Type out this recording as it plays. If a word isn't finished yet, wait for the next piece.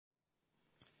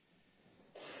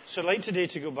So I'd like today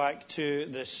to go back to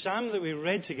the psalm that we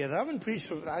read together. I haven't preached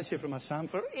from a psalm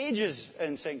for ages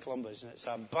in St. Columba's, and it's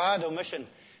a bad omission.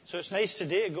 So it's nice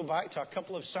today to go back to a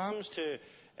couple of psalms to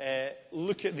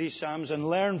look at these psalms and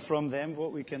learn from them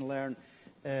what we can learn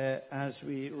as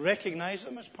we recognize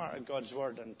them as part of God's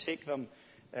Word and take them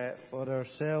for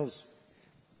ourselves.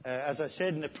 As I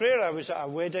said in the prayer, I was at a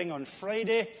wedding on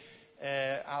Friday.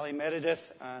 Ali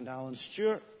Meredith and Alan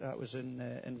Stewart, that was in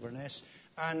Inverness.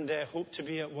 And hope to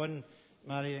be at one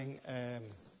marrying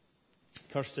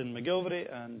Kirsten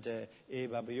McGilvery and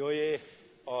Abe Abayoye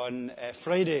on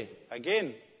Friday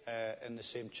again in the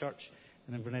same church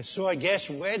in Inverness. So I guess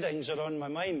weddings are on my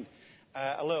mind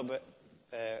a little bit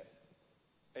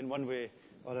in one way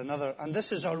or another. And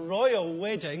this is a royal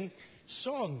wedding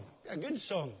song, a good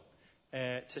song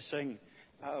to sing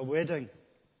at a wedding.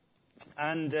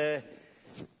 And it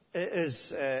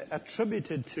is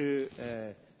attributed to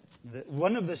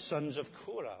one of the sons of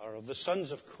Korah, or of the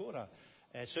sons of Korah.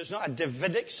 So it's not a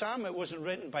Davidic psalm. It wasn't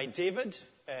written by David.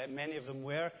 Many of them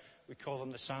were. We call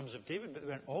them the Psalms of David, but they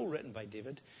weren't all written by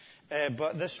David.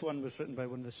 But this one was written by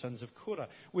one of the sons of Korah.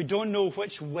 We don't know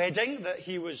which wedding that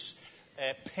he was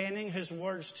penning his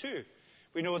words to.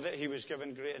 We know that he was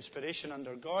given great inspiration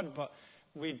under God, but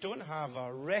we don't have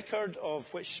a record of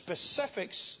which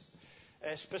specific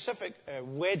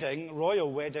wedding,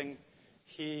 royal wedding,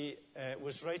 he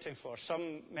was writing for.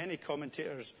 Many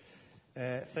commentators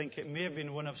think it may have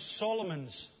been one of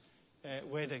Solomon's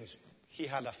weddings. He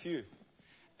had a few.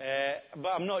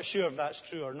 But I'm not sure if that's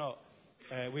true or not.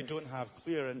 We don't have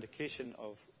clear indication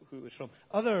of who it was from.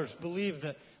 Others believe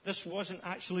that this wasn't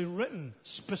actually written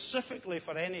specifically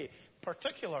for any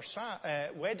particular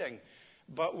wedding,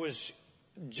 but was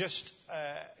just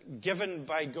given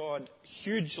by God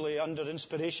hugely under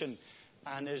inspiration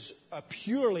and is a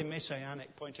purely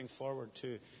messianic, pointing forward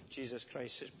to Jesus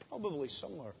Christ. It's probably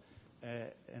somewhere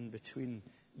in between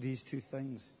these two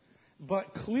things.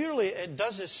 But clearly it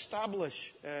does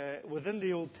establish within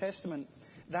the Old Testament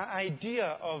that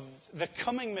idea of the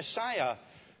coming Messiah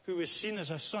who is seen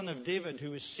as a son of David,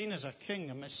 who is seen as a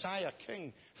king, a Messiah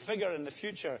king figure in the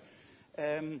future,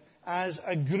 as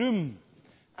a groom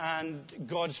and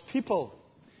God's people,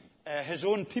 his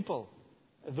own people,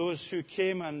 those who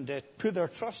came and put their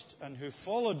trust and who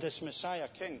followed this Messiah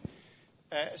king,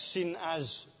 seen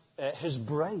as his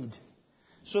bride.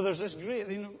 So there's this great,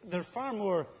 they're far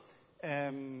more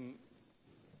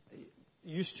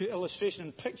used to illustration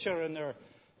and picture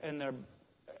in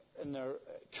their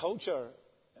culture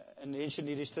in the ancient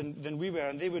Near East than we were,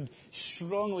 and they would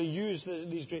strongly use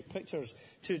these great pictures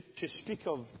to speak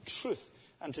of truth,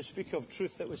 and to speak of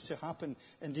truth that was to happen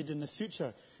indeed in the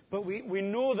future. But we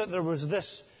know that there was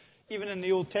this, even in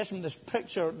the Old Testament, this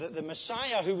picture that the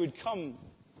Messiah who would come,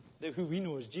 who we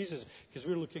know as Jesus, because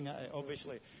we're looking at it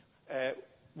obviously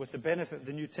with the benefit of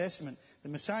the New Testament, the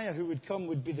Messiah who would come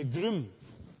would be the groom,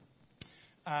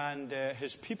 and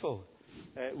his people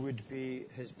would be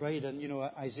his bride. And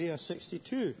Isaiah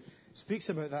 62 speaks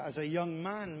about that as a young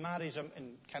man marries him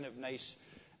in kind of nice,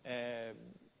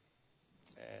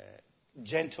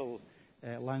 gentle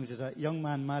language. As a young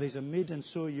man marries a maiden,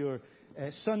 so your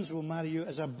sons will marry you.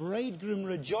 As a bridegroom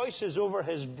rejoices over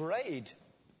his bride,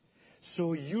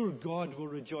 so your God will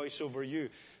rejoice over you.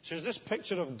 So there's this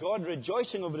picture of God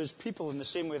rejoicing over his people in the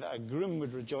same way that a groom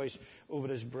would rejoice over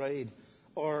his bride.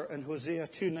 Or in Hosea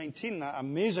 2:19, that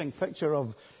amazing picture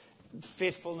of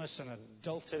faithfulness and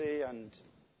adultery and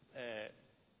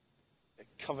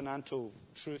covenantal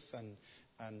truth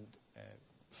and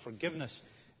forgiveness.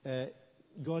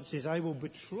 God says, I will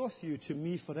betroth you to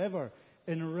me forever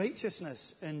in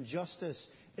righteousness, in justice,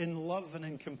 in love and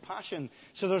in compassion.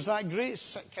 So there's that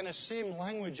great kind of same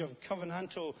language of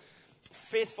covenantal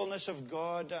faithfulness of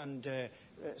God and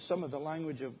some of the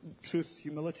language of truth,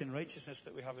 humility and righteousness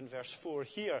that we have in verse 4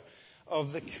 here,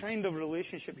 of the kind of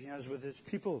relationship he has with his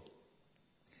people.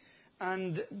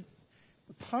 And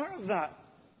part of that,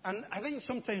 and I think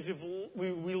sometimes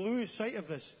we lose sight of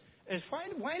this, is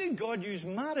why did God use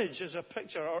marriage as a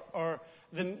picture, or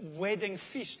the wedding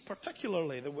feast,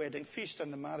 particularly the wedding feast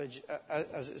and the marriage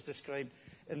as it's described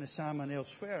in the psalm and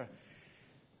elsewhere?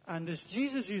 And as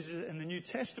Jesus uses it in the New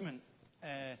Testament,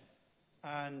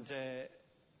 and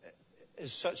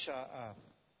is such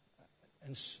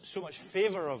in so much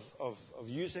favour of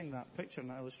using that picture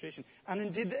and that illustration. And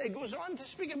indeed, it goes on to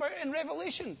speak about it in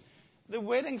Revelation, the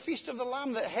wedding feast of the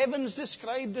Lamb, that heaven's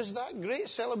described as that great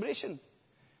celebration,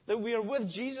 that we are with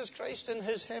Jesus Christ in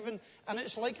his heaven, and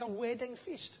it's like a wedding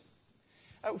feast.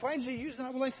 Why does he use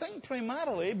that? Well, I think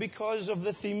primarily because of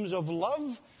the themes of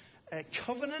love,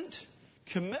 covenant,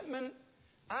 commitment,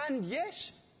 and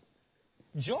yes,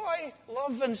 Joy,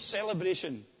 love, and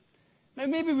celebration. Now,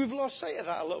 maybe we've lost sight of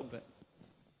that a little bit.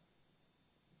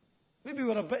 Maybe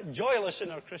we're a bit joyless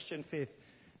in our Christian faith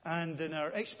and in our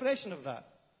expression of that.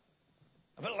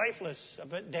 A bit lifeless, a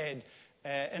bit dead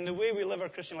in the way we live our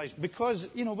Christian lives. Because,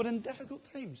 we're in difficult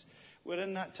times. We're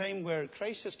in that time where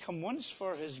Christ has come once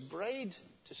for his bride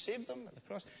to save them at the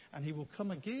cross, and he will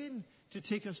come again to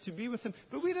take us to be with him.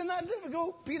 But we're in that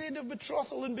difficult period of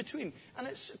betrothal in between. And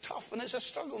it's tough, and it's a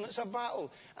struggle, and it's a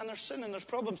battle, and there's sin, and there's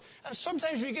problems. And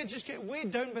sometimes we just get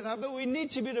weighed down by that, but we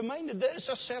need to be reminded that it's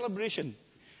a celebration,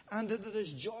 and that there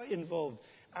is joy involved,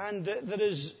 and that there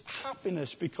is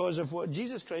happiness because of what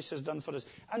Jesus Christ has done for us.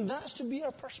 And that's to be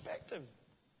our perspective.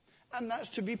 And that's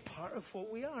to be part of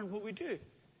what we are and what we do.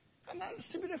 And that's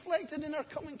to be reflected in our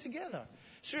coming together.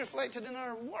 It's to be reflected in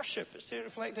our worship. It's to be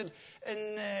reflected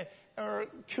in our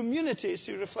community. It's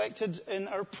to be reflected in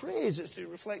our praise. It's to be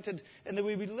reflected in the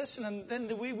way we listen and then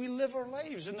the way we live our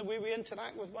lives and the way we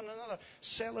interact with one another.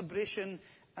 Celebration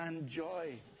and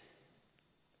joy.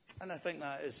 And I think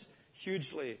that is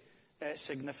hugely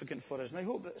significant for us. And I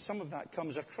hope that some of that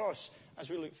comes across as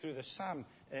we look through the psalm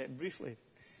briefly.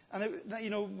 And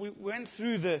we went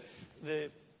through the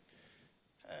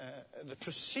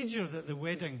procedure that the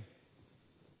wedding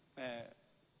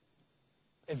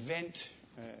event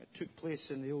took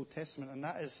place in the Old Testament, and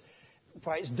that is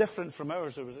why it's different from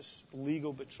ours. There was this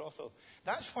legal betrothal.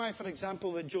 That's why, for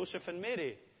example, that Joseph and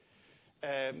Mary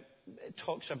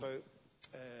talks about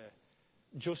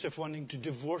Joseph wanting to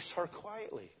divorce her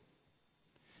quietly.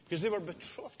 Because they were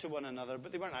betrothed to one another,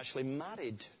 but they weren't actually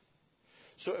married.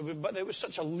 But it was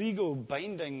such a legal,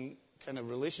 binding kind of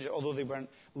relationship, although they weren't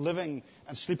living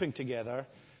and sleeping together.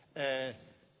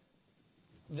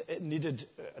 It needed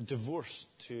a divorce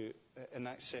to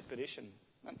enact separation.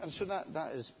 And so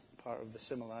that is part of the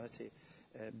similarity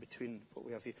between what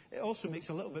we have here. It also makes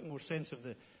a little bit more sense of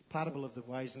the parable of the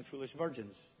wise and foolish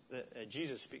virgins that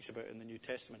Jesus speaks about in the New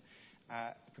Testament,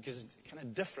 because it's kind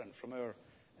of different from our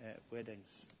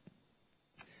weddings.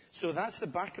 So that's the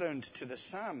background to the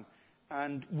psalm.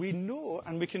 And we know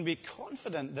and we can be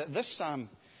confident that this psalm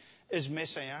is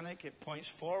messianic. It points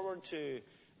forward to,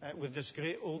 with this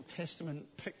great Old Testament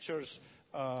pictures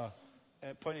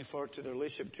pointing forward to the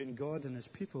relationship between God and his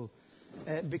people.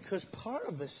 Because part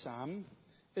of this psalm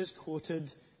is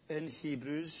quoted in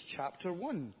Hebrews chapter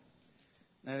 1.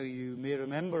 Now, you may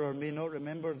remember or may not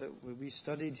remember that when we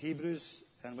studied Hebrews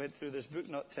and went through this book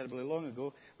not terribly long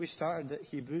ago, we started at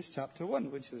Hebrews chapter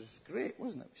 1, which was great,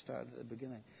 wasn't it? We started at the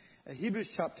beginning.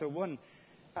 Hebrews chapter 1.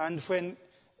 And when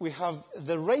we have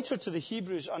the writer to the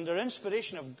Hebrews under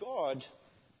inspiration of God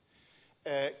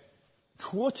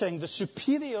quoting the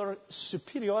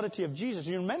superiority of Jesus.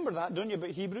 You remember that, don't you, about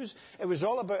Hebrews? It was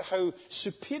all about how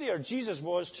superior Jesus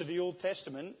was to the Old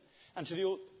Testament and to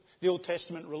the Old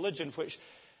Testament religion, which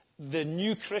the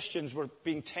new Christians were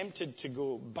being tempted to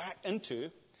go back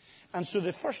into. And so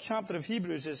the first chapter of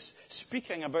Hebrews is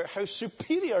speaking about how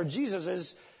superior Jesus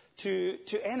is to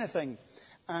anything.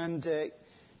 And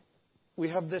we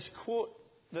have this quote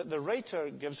that the writer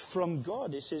gives from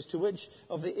God. He says, "To which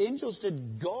of the angels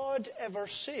did God ever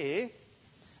say?"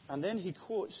 And then he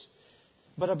quotes,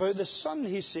 "But about the Son,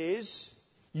 he says,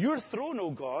 your throne, O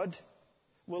God,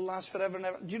 will last forever and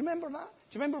ever." Do you remember that?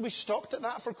 Do you remember we stopped at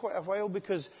that for quite a while?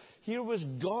 Because here was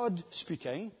God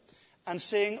speaking and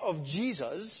saying of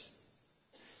Jesus,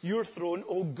 "Your throne,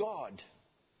 O God."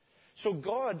 So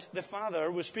God, the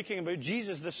Father, was speaking about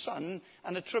Jesus, the Son,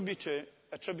 and attributing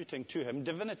to him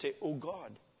divinity, O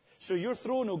God. So your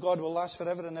throne, O God, will last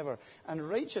forever and ever. And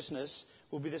righteousness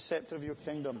will be the scepter of your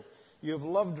kingdom. You have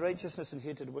loved righteousness and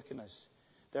hated wickedness.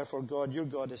 Therefore God, your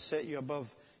God, has set you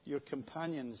above your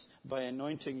companions by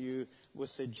anointing you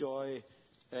with the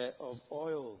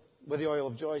oil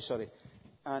of joy.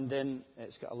 And then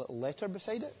it's got a little letter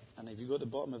beside it. And if you go at the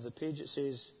bottom of the page, it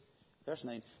says, verse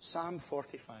 9, Psalm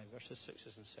 45, verses 6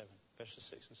 and 7.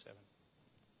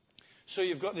 So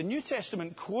you've got the New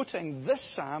Testament quoting this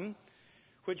psalm,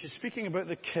 which is speaking about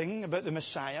the King, about the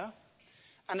Messiah,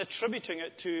 and attributing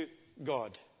it to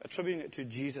God, attributing it to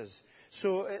Jesus.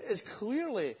 So it is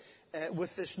clearly,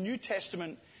 with this New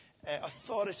Testament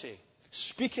authority,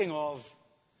 speaking of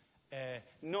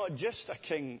not just a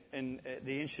king in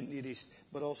the ancient Near East,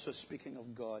 but also speaking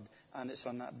of God. And it's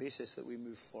on that basis that we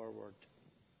move forward.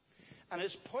 And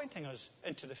it's pointing us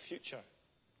into the future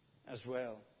as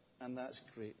well. And that's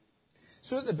great.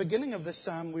 So at the beginning of this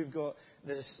psalm, we've got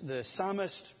the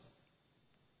psalmist,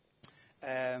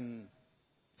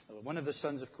 one of the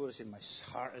sons of Korah, saying, "My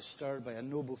heart is stirred by a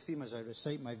noble theme as I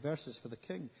recite my verses for the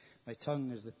king. My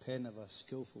tongue is the pen of a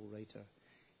skillful writer."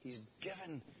 He's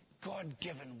given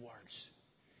God-given words.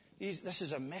 This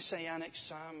is a messianic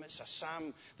psalm. It's a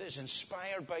psalm that is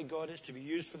inspired by God. It's to be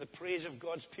used for the praise of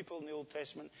God's people in the Old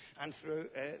Testament and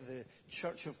throughout the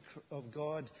church of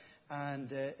God.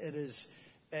 And it is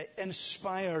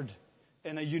inspired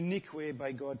in a unique way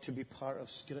by God to be part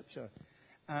of Scripture.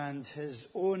 And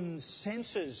his own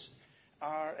senses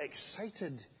are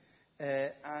excited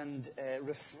and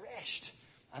refreshed.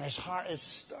 And his heart is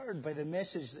stirred by the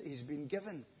message that he's been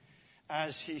given,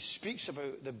 as he speaks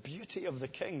about the beauty of the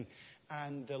King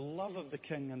and the love of the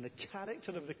King and the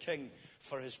character of the King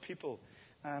for his people.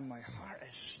 And my heart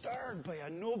is stirred by a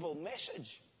noble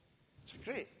message. It's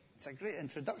a great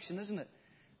introduction, isn't it?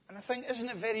 And I think, isn't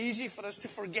it very easy for us to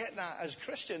forget that as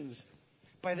Christians?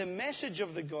 By the message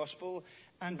of the gospel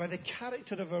and by the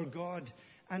character of our God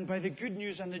and by the good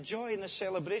news and the joy and the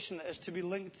celebration that is to be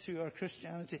linked to our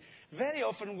Christianity. Very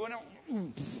often we're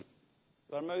going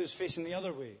with our mouths facing the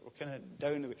other way, or kind of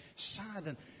down the way, sad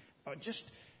and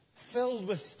just filled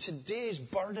with today's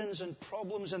burdens and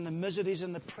problems and the miseries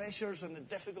and the pressures and the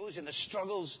difficulties and the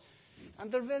struggles. And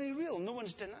they're very real. No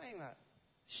one's denying that.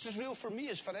 It's just real for me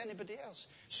as for anybody else.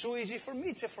 So easy for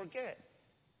me to forget.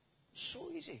 So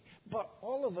easy. But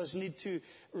all of us need to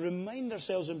remind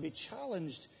ourselves and be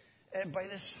challenged by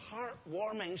this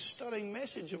heart-warming, stirring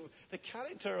message of the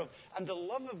character of and the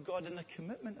love of God and the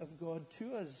commitment of God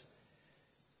to us.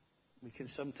 We can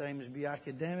sometimes be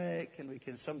academic, and we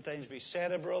can sometimes be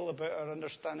cerebral about our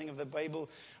understanding of the Bible,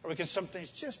 or we can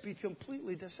sometimes just be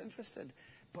completely disinterested.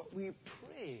 But we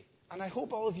pray, and I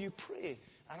hope all of you pray,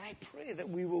 and I pray that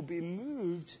we will be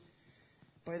moved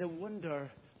by the wonder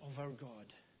of our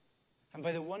God, and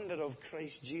by the wonder of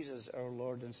Christ Jesus, our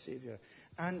Lord and Savior,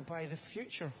 and by the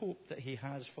future hope that he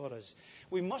has for us.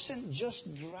 We mustn't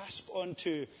just grasp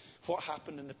onto what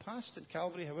happened in the past at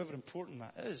Calvary, however important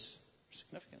that is, or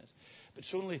significant it is. But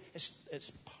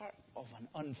it's part of an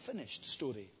unfinished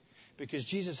story, because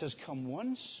Jesus has come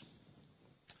once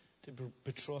to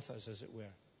betroth us, as it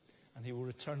were, and he will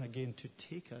return again to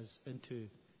take us into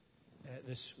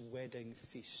this wedding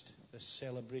feast, this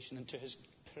celebration, into his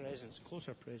presence,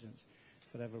 closer presence,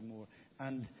 forevermore.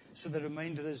 And so the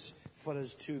reminder is for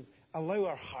us to allow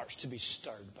our hearts to be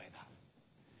stirred by that.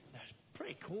 Now, it's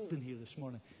pretty cold in here this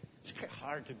morning. It's quite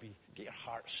hard to get your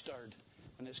heart stirred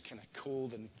when it's kind of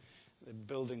cold and the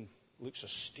building looks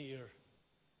austere.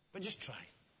 But just try.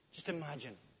 Just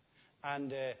imagine.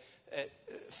 And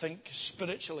think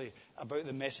spiritually about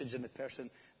the message and the person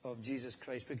of Jesus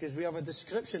Christ. Because we have a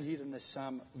description here in this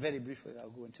psalm, very briefly that I'll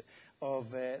go into,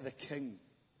 of the King.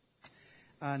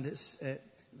 And it's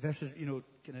verses,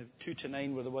 kind of 2 to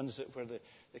 9 were the ones where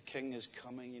the King is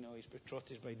coming. He's betrothed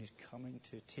his bride and he's coming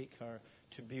to take her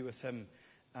to be with him.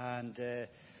 And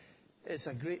it's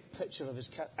a great picture of his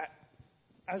character.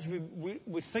 As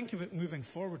we think of it moving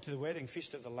forward to the wedding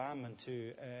feast of the Lamb and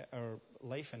to our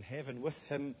life in heaven with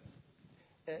him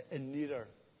in nearer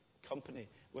company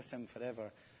with him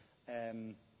forever,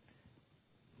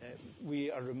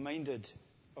 we are reminded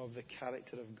of the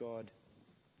character of God.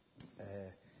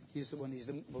 He's the one,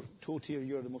 we're told here,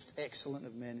 you're the most excellent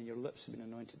of men, and your lips have been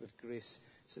anointed with grace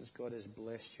since God has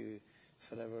blessed you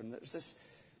forever. And there's this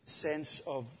sense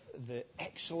of the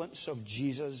excellence of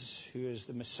Jesus, who is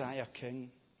the Messiah King,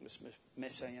 this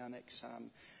messianic psalm,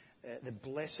 the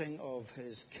blessing of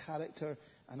his character,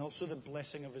 and also the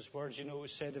blessing of his words. It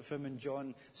was said of him in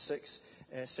John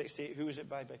 6:68. Who was it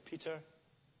by Peter?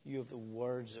 You have the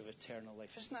words of eternal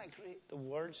life. Isn't that great? The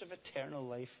words of eternal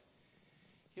life.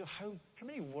 How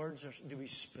many words do we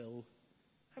spill?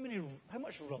 How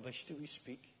much rubbish do we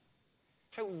speak?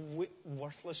 How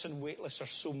worthless and weightless are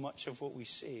so much of what we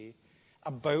say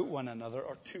about one another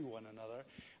or to one another.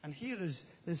 And here is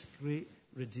this great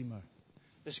Redeemer,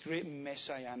 this great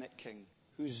Messianic King,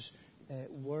 whose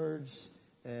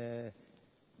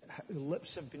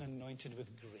lips have been anointed with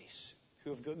grace, who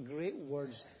have got great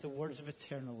words, the words of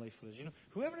eternal life for us.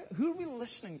 Who are we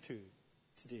listening to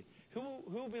today? Who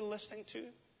will we listening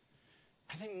to?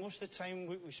 I think most of the time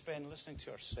we spend listening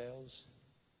to ourselves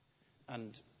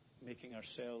and making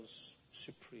ourselves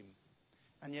supreme.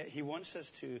 And yet he wants us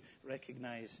to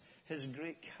recognize his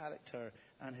great character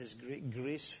and his great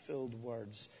grace-filled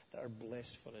words that are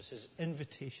blessed for us. His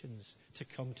invitations to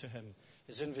come to him.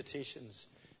 His invitations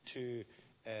to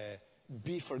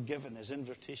be forgiven. His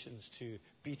invitations to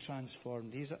be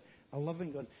transformed. He's a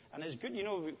loving God. And it's good,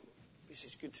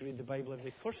 it's good to read the Bible every day.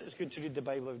 Of course it's good to read the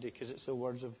Bible every day because it's the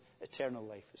words of eternal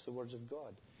life. It's the words of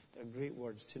God. They're great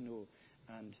words to know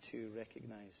and to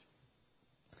recognize.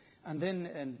 And then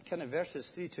in kind of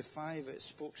verses 3 to 5, it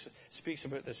speaks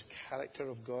about this character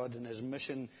of God and his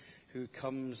mission, who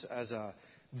comes as a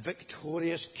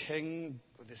victorious king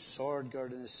with his sword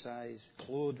girded in his sides,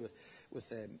 clothed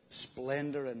with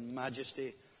splendor and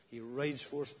majesty. He rides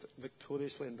forth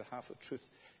victoriously in behalf of truth,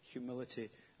 humility,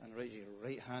 and right. His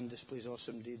right hand displays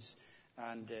awesome deeds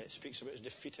and speaks about his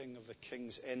defeating of the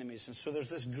king's enemies. And so there's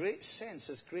this great sense,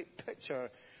 this great picture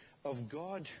of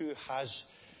God who has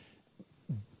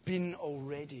been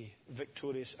already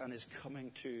victorious and is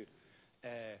coming to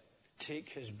take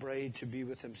his bride to be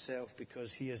with himself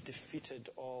because he has defeated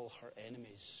all her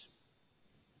enemies.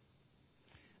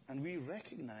 And we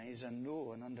recognize and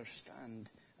know and understand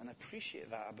and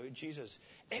appreciate that about Jesus.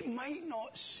 It might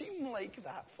not seem like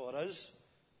that for us,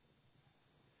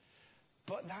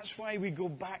 but that's why we go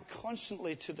back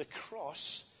constantly to the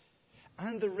cross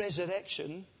and the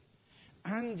resurrection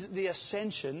and the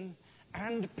ascension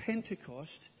and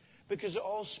Pentecost, because it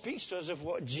all speaks to us of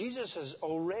what Jesus has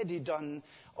already done,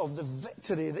 of the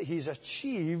victory that he's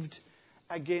achieved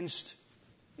against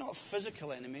not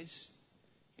physical enemies.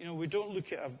 You know, we don't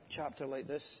look at a chapter like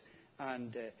this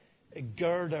and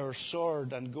gird our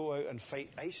sword and go out and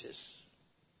fight ISIS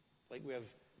like we have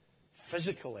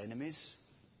physical enemies.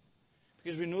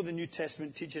 Because we know the New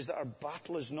Testament teaches that our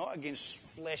battle is not against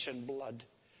flesh and blood,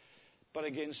 but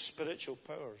against spiritual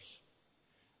powers.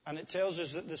 And it tells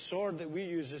us that the sword that we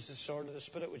use is the sword of the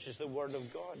Spirit, which is the Word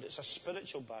of God. It's a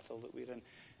spiritual battle that we're in.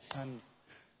 And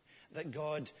that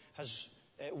God has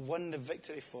won the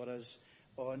victory for us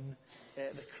on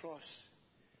the cross.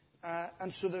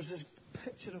 And so there's this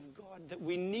picture of God that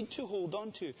we need to hold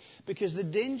on to. Because the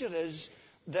danger is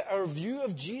that our view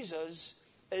of Jesus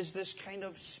is this kind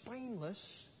of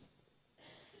spineless,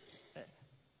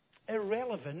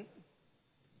 irrelevant,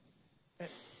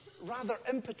 rather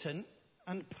impotent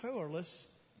and powerless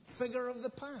figure of the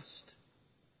past.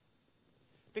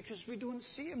 Because we don't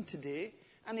see him today,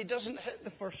 and he doesn't hit the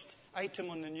first item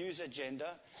on the news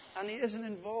agenda, and he isn't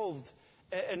involved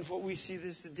in what we see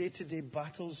as the day-to-day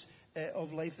battles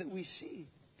of life that we see.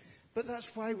 But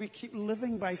that's why we keep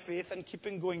living by faith and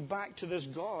keeping going back to this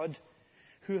God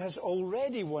who has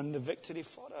already won the victory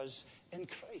for us in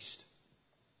Christ.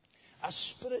 A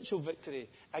spiritual victory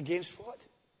against what?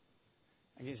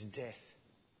 Against death,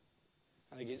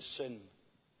 and against sin,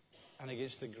 and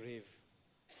against the grave.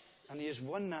 And he has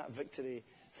won that victory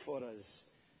for us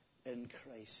in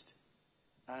Christ.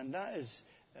 And that is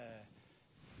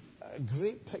a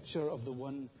great picture of the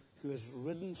one who has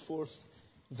ridden forth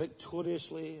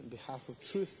victoriously in behalf of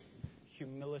truth,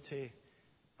 humility,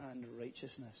 and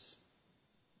righteousness.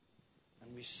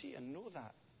 And we see and know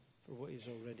that for what he's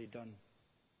already done.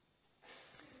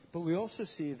 But we also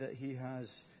see that he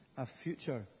has a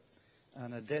future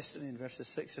and a destiny in verses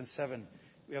 6 and 7.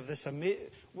 We have this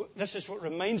this is what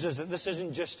reminds us that this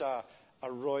isn't just a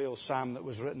royal psalm that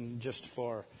was written just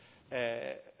for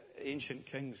ancient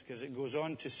kings, because it goes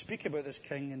on to speak about this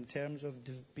king in terms of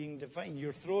being divine.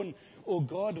 Your throne, O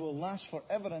God, will last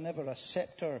forever and ever. A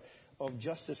scepter of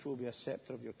justice will be a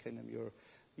scepter of your kingdom.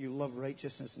 You love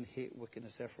righteousness and hate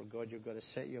wickedness. Therefore, God, your God, has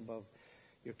set you above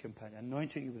your companion,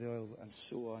 anointing you with oil, and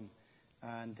so on.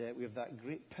 And we have that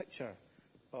great picture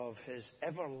of his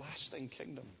everlasting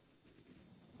kingdom.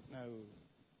 Now,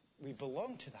 we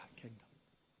belong to that kingdom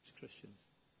as Christians.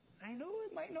 I know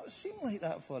it might not seem like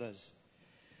that for us,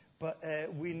 but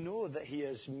we know that he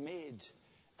has made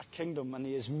a kingdom and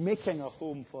he is making a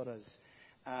home for us.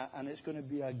 And it's going to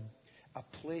be a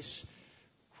place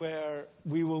where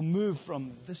we will move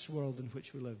from this world in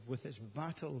which we live, with its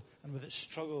battle and with its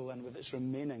struggle and with its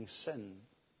remaining sin.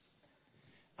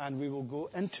 And we will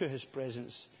go into his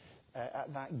presence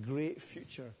at that great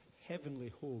future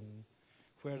heavenly home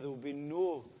where there will be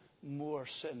no more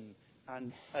sin.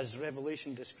 And as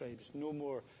Revelation describes, no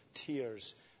more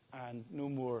tears and no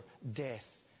more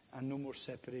death and no more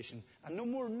separation and no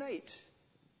more night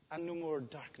and no more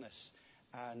darkness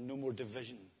and no more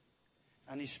division.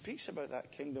 And he speaks about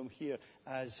that kingdom here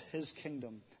as his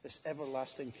kingdom, this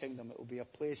everlasting kingdom. It will be a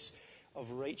place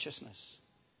of righteousness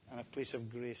and a place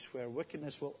of grace where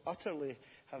wickedness will utterly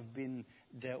have been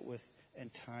dealt with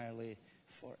entirely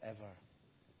forever.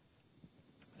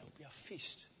 It will be a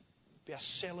feast. It will be a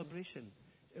celebration.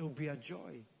 It will be a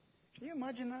joy. Can you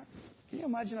imagine that? Can you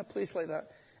imagine a place like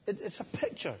that? It's a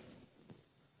picture.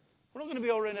 We're not going to be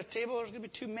all around a table. There's going to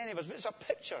be too many of us. But it's a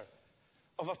picture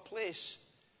of a place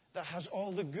that has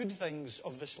all the good things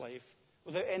of this life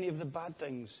without any of the bad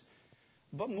things.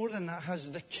 But more than that,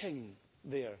 has the king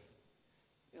there.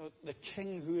 You know, the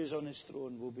king who is on his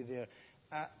throne will be there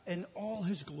in all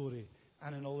his glory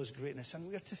and in all his greatness. And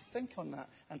we are to think on that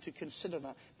and to consider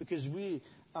that, because we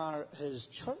are his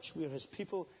church, we are his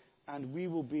people, and we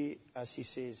will be, as he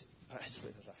says,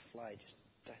 there's a fly just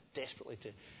desperately to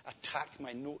attack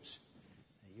my notes.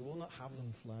 You will not have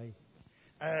them fly.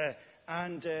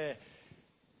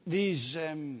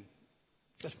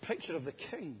 This picture of the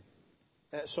king,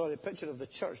 picture of the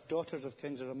church, daughters of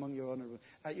kings are among your honor.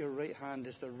 At your right hand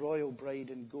is the royal bride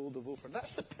in gold of Ophir.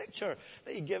 That's the picture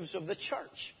that he gives of the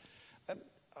church.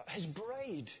 His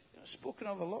bride, spoken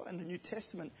of a lot in the New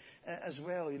Testament as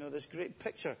well. This great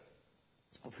picture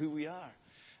of who we are.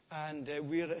 And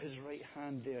we're at his right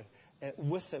hand there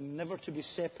with him, never to be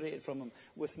separated from him,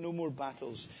 with no more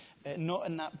battles. Not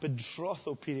in that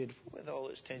betrothal period, with all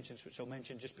its tensions, which I'll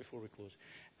mention just before we close,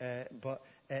 but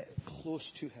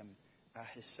close to him, at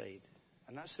his side.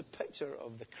 And that's the picture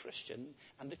of the Christian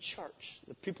and the church,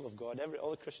 the people of God,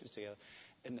 all the Christians together,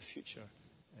 in the future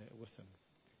with him.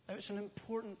 Now, it's an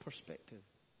important perspective,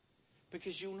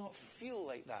 because you'll not feel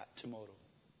like that tomorrow.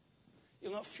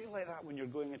 You'll not feel like that when you're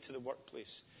going into the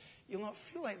workplace. You'll not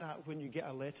feel like that when you get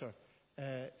a letter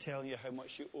telling you how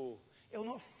much you owe. It'll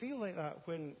not feel like that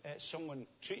when someone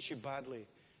treats you badly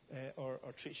or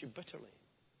treats you bitterly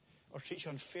or treats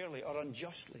you unfairly or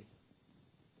unjustly.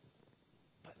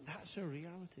 But that's our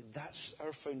reality. That's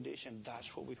our foundation.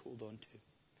 That's what we hold on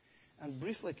to. And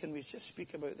briefly, can we just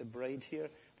speak about the bride here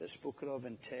that's spoken of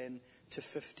in 10 to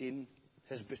 15,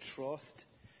 his betrothed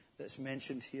that's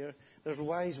mentioned here? There's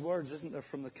wise words, isn't there,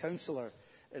 from the counselor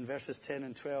in verses 10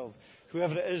 and 12.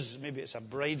 Whoever it is, maybe it's a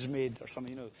bridesmaid or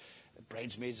something,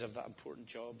 bridesmaids have that important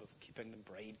job of keeping the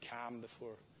bride calm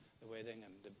before the wedding,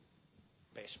 and the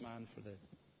best man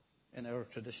in our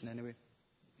tradition anyway.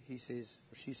 He says,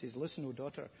 or she says, listen, O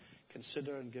daughter,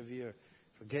 consider and give ear.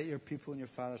 Forget your people and your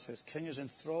father's house. King is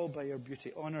enthralled by your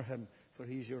beauty. Honor him, for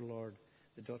he is your Lord.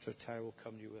 The daughter of Tyre will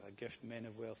come to you with a gift. Men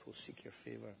of wealth will seek your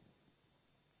favor.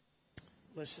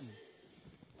 Listen.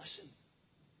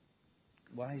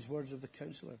 Wise words of the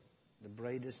counselor. The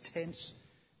bride is tense.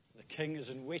 The king is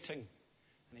in waiting,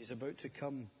 and he's about to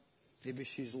come. Maybe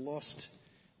she's lost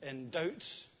in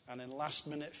doubts and in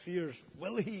last-minute fears.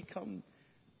 Will he come?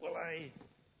 Will I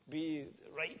be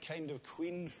the right kind of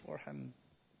queen for him?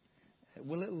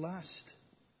 Will it last?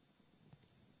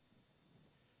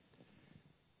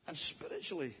 And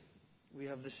spiritually, we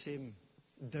have the same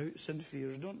doubts and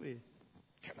fears, don't we?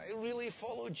 Can I really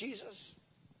follow Jesus?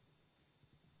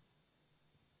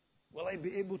 Will I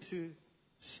be able to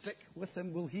stick with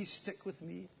him? Will he stick with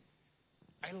me?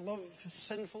 I love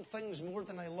sinful things more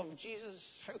than I love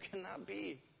Jesus. How can that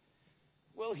be?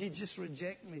 Will he just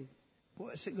reject me?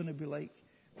 What is it going to be like?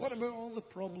 What about all the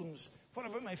problems? What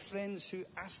about my friends who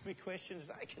ask me questions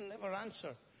that I can never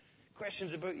answer?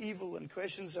 Questions about evil and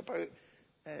questions about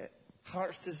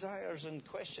heart's desires and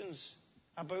questions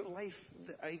about life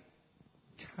that I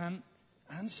can't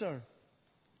answer.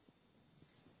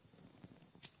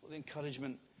 Well, the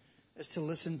encouragement is to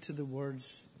listen to the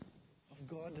words of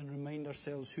God and remind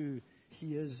ourselves who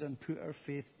he is and put our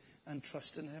faith and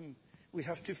trust in him. We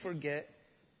have to forget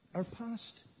our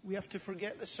past. We have to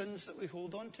forget the sins that we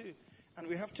hold on to. And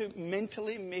we have to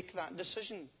mentally make that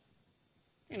decision.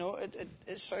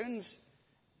 It sounds,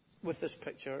 with this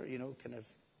picture, kind of,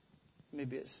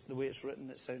 maybe it's the way it's written,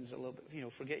 it sounds a little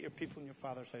bit, forget your people in your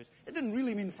father's house. It didn't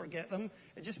really mean forget them.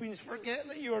 It just means forget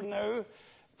that you are now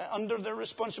under their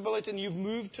responsibility and you've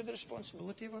moved to the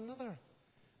responsibility of another.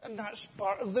 And that's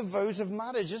part of the vows of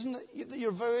marriage, isn't it?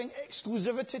 You're vowing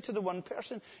exclusivity to the one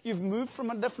person. You've moved from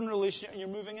a different relationship and you're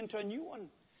moving into a new one.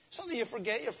 It's not that you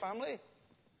forget your family.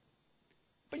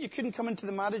 But you couldn't come into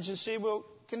the marriage and say, well,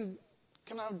 can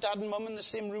I have dad and mum in the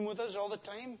same room with us all the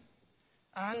time?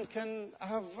 And can I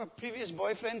have a previous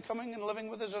boyfriend coming and living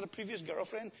with us, or a previous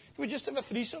girlfriend? Can we just have a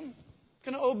threesome?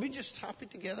 Can it all be just happy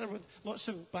together with lots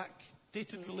of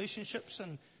backdated relationships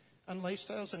and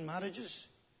lifestyles and marriages?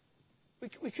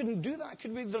 We couldn't do that,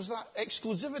 could we? There's that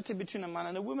exclusivity between a man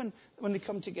and a woman when they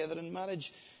come together in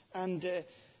marriage. And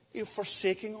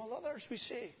forsaking all others, we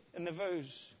say, in the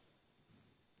vows.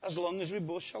 As long as we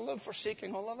both shall live,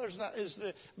 forsaking all others. That is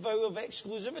the vow of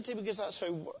exclusivity, because that's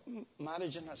how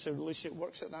marriage and that's how relationship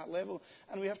works at that level.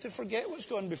 And we have to forget what's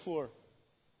gone before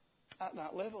at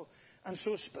that level. And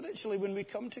so spiritually, when we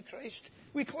come to Christ,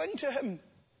 we cling to him.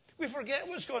 We forget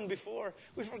what's gone before.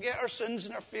 We forget our sins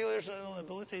and our failures and our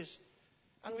inabilities.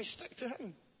 And we stick to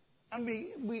him. And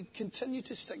we continue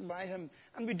to stick by him.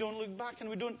 And we don't look back, and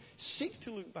we don't seek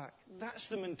to look back. That's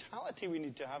the mentality we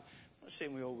need to have. I'm not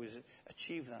saying we always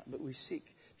achieve that, but we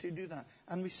seek to do that.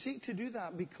 And we seek to do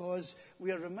that because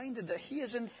we are reminded that he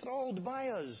is enthralled by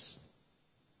us.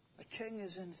 The king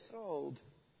is enthralled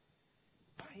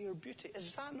by your beauty.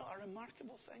 Is that not a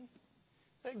remarkable thing?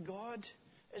 That God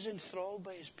is enthralled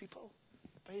by his people,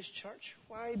 by his church.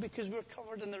 Why? Because we're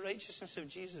covered in the righteousness of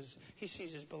Jesus. He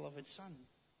sees his beloved Son.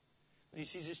 When he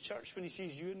sees his church, when he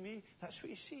sees you and me, that's what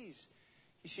he sees.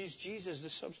 He sees Jesus the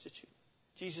substitute,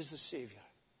 Jesus the Savior,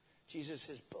 Jesus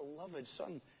his beloved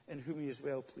Son in whom he is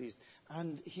well pleased.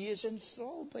 And he is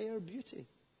enthralled by our beauty.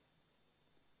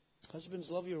 Husbands,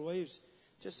 love your wives,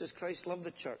 just as Christ loved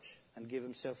the church and gave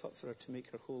himself up for her to make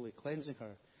her holy, cleansing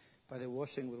her by the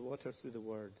washing with water through the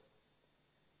word,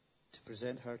 to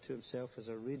present her to himself as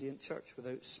a radiant church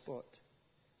without spot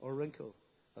or wrinkle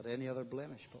or any other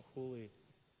blemish, but holy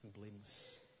and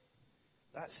blameless.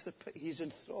 He's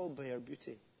enthralled by our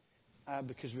beauty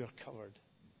because we are covered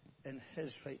in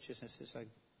his righteousness. It's a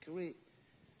great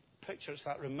picture. It's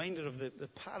that reminder of the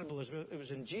parable as well. It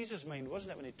was in Jesus' mind,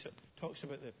 wasn't it, when he talks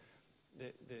about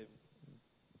the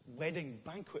wedding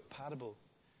banquet parable.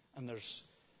 And there's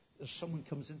someone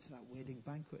comes into that wedding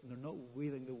banquet and they're not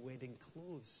wearing the wedding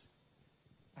clothes.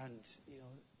 And,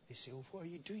 they say, oh, what are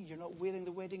you doing? You're not wearing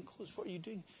the wedding clothes. What are you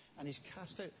doing? And he's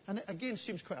cast out. And it, again,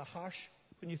 seems quite harsh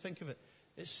when you think of it.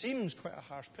 It seems quite a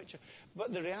harsh picture.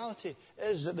 But the reality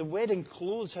is that the wedding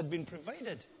clothes had been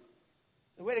provided.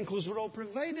 The wedding clothes were all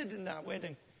provided in that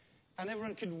wedding. And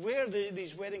everyone could wear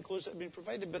these wedding clothes that had been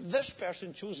provided. But this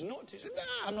person chose not to. He said,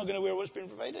 I'm not going to wear what's been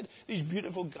provided. These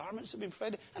beautiful garments have been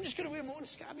provided. I'm just going to wear my own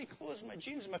scabby clothes, my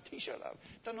jeans, my T-shirt that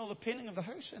I've done all the painting of the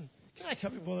house in. Because I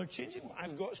can't be bothered changing. What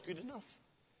I've got is good enough.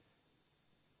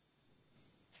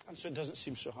 And so it doesn't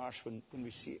seem so harsh when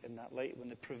we see it in that light, when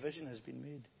the provision has been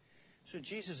made. So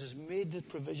Jesus has made the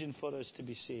provision for us to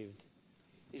be saved.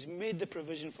 He's made the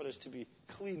provision for us to be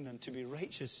clean and to be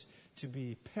righteous, to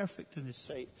be perfect in his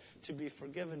sight, to be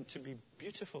forgiven, to be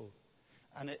beautiful.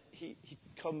 And he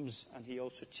comes and he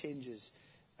also changes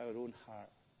our own heart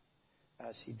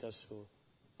as he does so.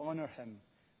 Honor him,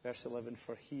 verse 11,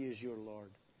 for he is your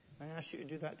Lord. I ask you to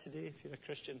do that today if you're a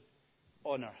Christian.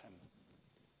 Honor him,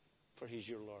 for he's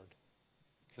your Lord.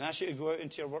 Can I ask you to go out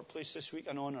into your workplace this week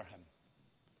and honor him?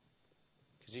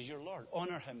 Because he's your Lord.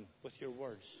 Honor him with your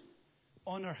words.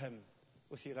 Honor him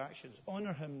with your actions.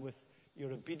 Honor him with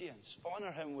your obedience. Honor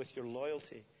him with your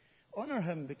loyalty. Honor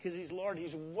him because he's Lord.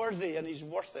 He's worthy and he's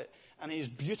worth it. And he's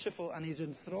beautiful and he's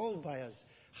enthralled by us.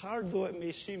 Hard though it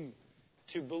may seem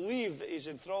to believe that he's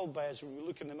enthralled by us when we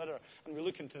look in the mirror and we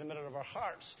look into the mirror of our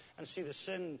hearts and see the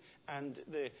sin and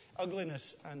the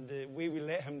ugliness and the way we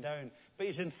let him down. But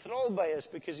he's enthralled by us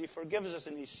because he forgives us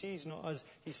and he sees not us.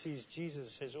 He sees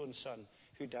Jesus, his own Son,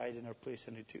 who died in our place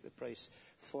and who took the price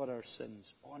for our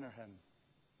sins. Honor him.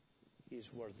 He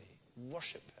is worthy.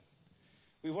 Worship him.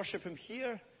 We worship him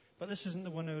here, but this isn't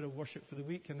the 1 hour of worship for the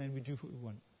week and then we do what we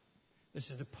want. This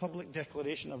is the public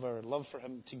declaration of our love for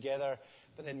him together,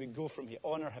 but then we go from here.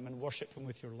 Honor him and worship him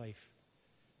with your life.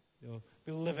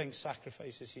 Be living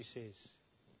sacrifices, he says.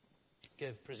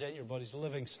 Present your bodies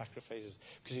living sacrifices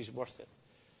because he's worth it.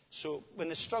 So when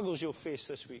the struggles you'll face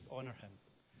this week, honor him.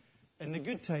 In the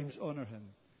good times, honor him.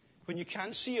 When you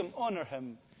can't see him, honor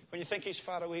him. When you think he's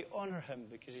far away, honor him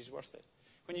because he's worth it.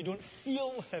 When you don't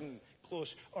feel him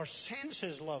close or sense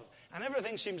his love and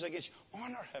everything seems like it's,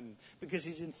 honor him because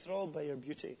he's enthralled by your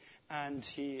beauty and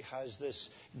he has this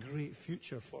great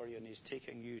future for you and he's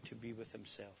taking you to be with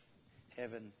himself.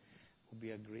 Heaven will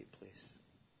be a great place.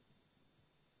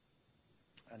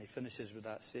 And he finishes with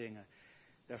that saying,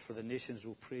 therefore the nations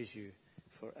will praise you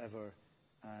forever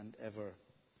and ever.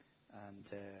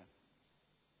 And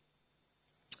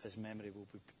his memory will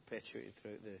be perpetuated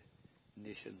throughout the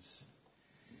nations.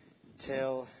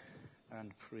 Tell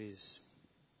and praise.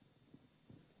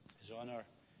 His honour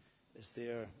is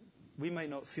there. We might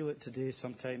not feel it today.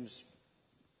 Sometimes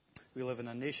we live in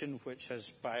a nation which has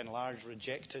by and large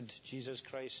rejected Jesus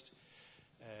Christ.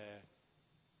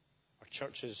 Our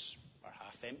churches are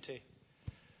half empty.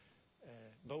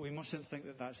 But we mustn't think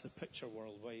that that's the picture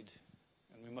worldwide.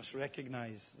 And we must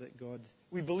recognise that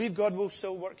we believe God will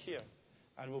still work here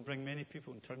and will bring many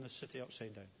people and turn this city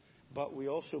upside down. But we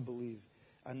also believe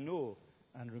and know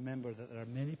and remember that there are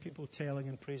many people telling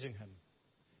and praising him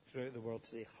throughout the world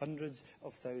today. Hundreds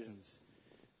of thousands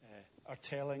are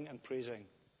telling and praising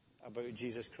about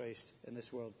Jesus Christ in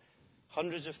this world.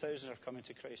 Hundreds of thousands are coming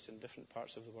to Christ in different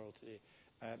parts of the world today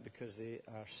because they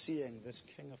are seeing this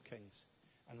King of Kings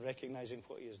and recognizing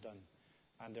what he has done.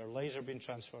 And their lives are being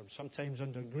transformed, sometimes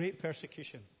under great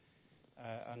persecution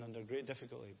and under great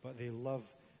difficulty. But they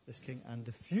love this King. And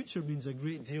the future means a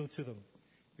great deal to them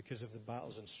because of the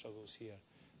battles and struggles here.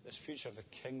 This future of the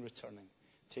King returning,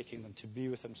 taking them to be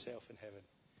with himself in heaven.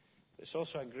 But it's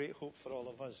also a great hope for all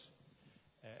of us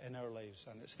in our lives.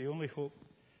 And it's the only hope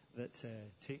that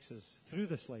takes us through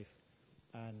this life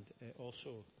and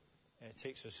also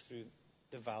takes us through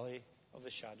the valley of the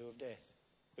shadow of death,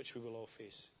 which we will all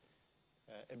face.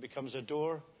 It becomes a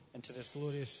door into this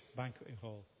glorious banqueting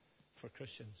hall for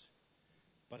Christians.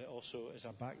 But it also is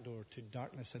a backdoor to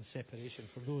darkness and separation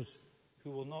for those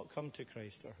who will not come to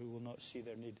Christ or who will not see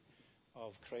their need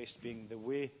of Christ being the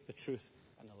way, the truth,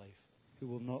 and the life, who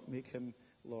will not make him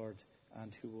Lord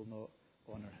and who will not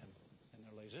honour him in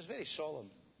their lives. It's very solemn,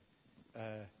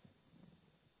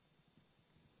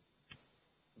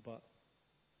 but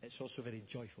it's also very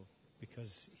joyful,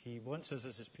 because he wants us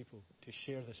as his people to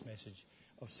share this message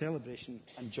of celebration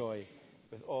and joy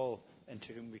with all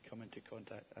into whom we come into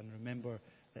contact. And remember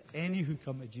that any who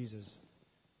come to Jesus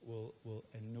will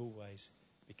in no wise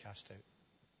be cast out.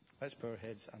 Let's bow our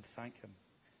heads and thank him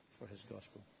for his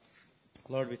gospel.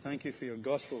 Lord, we thank you for your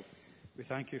gospel. We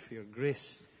thank you for your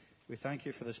grace. We thank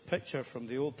you for this picture from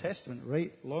the Old Testament,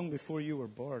 right long before you were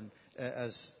born,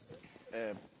 as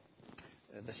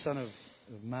the Son of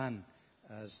Man,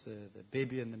 as the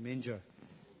baby in the manger,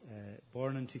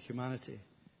 born into humanity,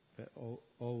 but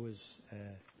always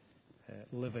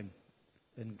living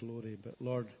in glory. But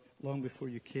Lord, long before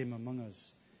you came among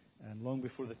us, and long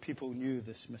before the people knew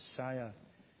this Messiah,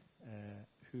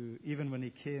 who, even when he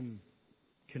came,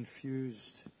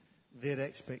 confused their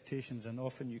expectations, and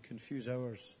often you confuse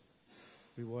ours.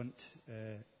 We want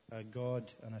a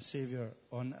God and a Saviour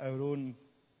on our own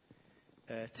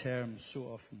terms so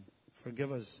often.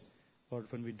 Forgive us,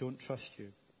 Lord, when we don't trust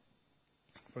you.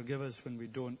 Forgive us when we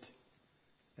don't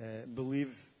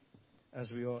believe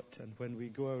as we ought, and when we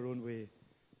go our own way,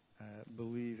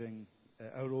 believing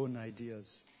our own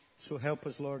ideas. So help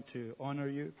us, Lord, to honour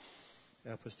you.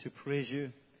 Help us to praise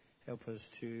you. Help us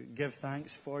to give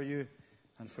thanks for you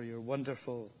and for your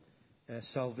wonderful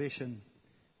salvation,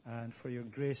 and for your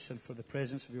grace and for the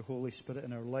presence of your Holy Spirit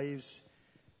in our lives,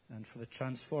 and for the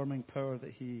transforming power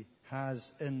that he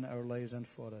has in our lives and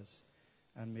for us.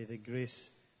 And may the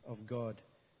grace of God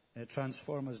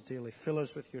transform us daily. Fill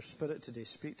us with your Spirit today.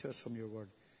 Speak to us from your word,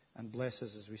 and bless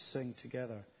us as we sing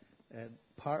together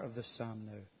part of this psalm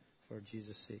now, for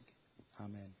Jesus' sake.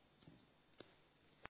 Amen.